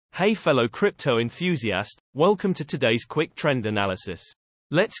Hey fellow crypto enthusiast, welcome to today's quick trend analysis.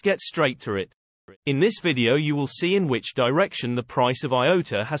 Let's get straight to it. In this video you will see in which direction the price of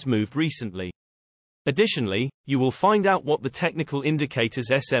IOTA has moved recently. Additionally, you will find out what the technical indicators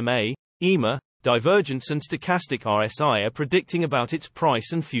SMA, EMA, divergence and stochastic RSI are predicting about its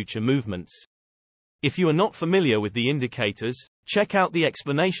price and future movements. If you are not familiar with the indicators, check out the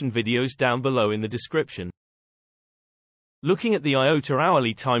explanation videos down below in the description. Looking at the IOTA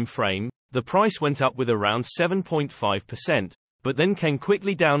hourly time frame, the price went up with around 7.5%, but then came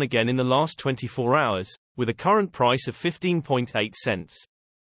quickly down again in the last 24 hours, with a current price of 15.8 cents.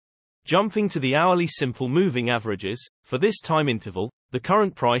 Jumping to the hourly simple moving averages, for this time interval, the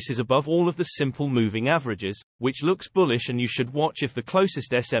current price is above all of the simple moving averages, which looks bullish, and you should watch if the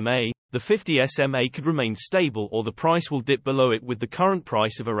closest SMA, the 50 SMA, could remain stable or the price will dip below it with the current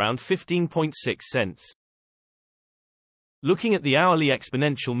price of around 15.6 cents. Looking at the hourly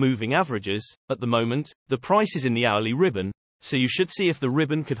exponential moving averages, at the moment, the price is in the hourly ribbon, so you should see if the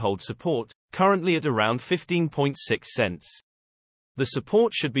ribbon could hold support, currently at around 15.6 cents. The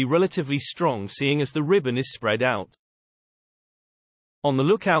support should be relatively strong seeing as the ribbon is spread out. On the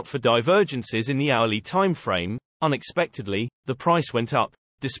lookout for divergences in the hourly time frame, unexpectedly, the price went up,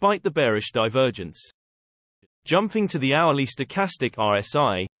 despite the bearish divergence. Jumping to the hourly stochastic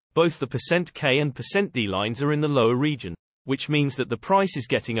RSI, both the %K and %D lines are in the lower region, which means that the price is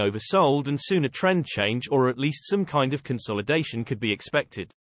getting oversold and soon a trend change or at least some kind of consolidation could be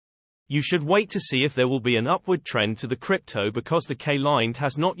expected. You should wait to see if there will be an upward trend to the crypto because the K line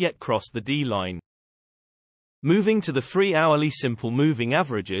has not yet crossed the D line. Moving to the 3-hourly simple moving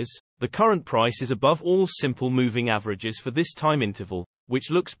averages, the current price is above all simple moving averages for this time interval, which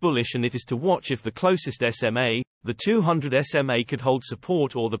looks bullish, and it is to watch if the closest SMA, the 200 SMA, could hold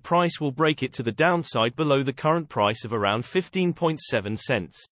support or the price will break it to the downside below the current price of around 15.7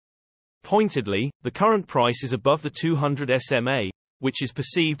 cents. Pointedly, the current price is above the 200 SMA, which is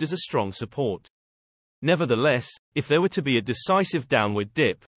perceived as a strong support. Nevertheless, if there were to be a decisive downward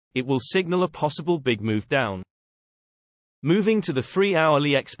dip, it will signal a possible big move down. Moving to the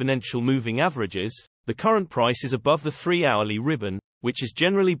 3-hourly exponential moving averages, the current price is above the 3-hourly ribbon, which is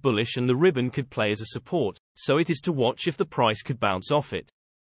generally bullish, and the ribbon could play as a support, so it is to watch if the price could bounce off it.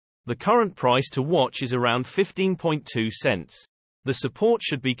 The current price to watch is around 15.2 cents. The support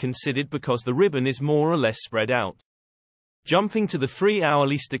should be considered because the ribbon is more or less spread out. Jumping to the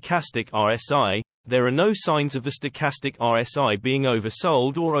 3-hourly stochastic RSI, there are no signs of the stochastic RSI being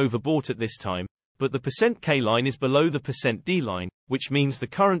oversold or overbought at this time, but the %K line is below the %D line, which means the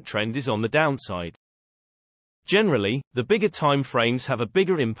current trend is on the downside. Generally, the bigger time frames have a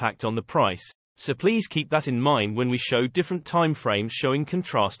bigger impact on the price, so please keep that in mind when we show different time frames showing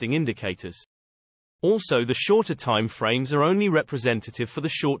contrasting indicators. Also, the shorter time frames are only representative for the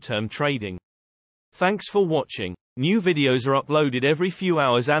short-term trading. Thanks for watching. New videos are uploaded every few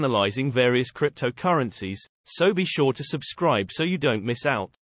hours analyzing various cryptocurrencies, so be sure to subscribe so you don't miss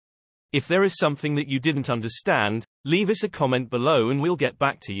out. If there is something that you didn't understand, leave us a comment below and we'll get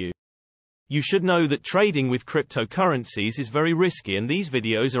back to you. You should know that trading with cryptocurrencies is very risky, and these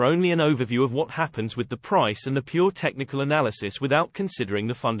videos are only an overview of what happens with the price and the pure technical analysis without considering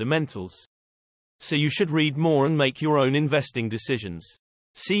the fundamentals. So you should read more and make your own investing decisions.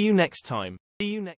 See you next time.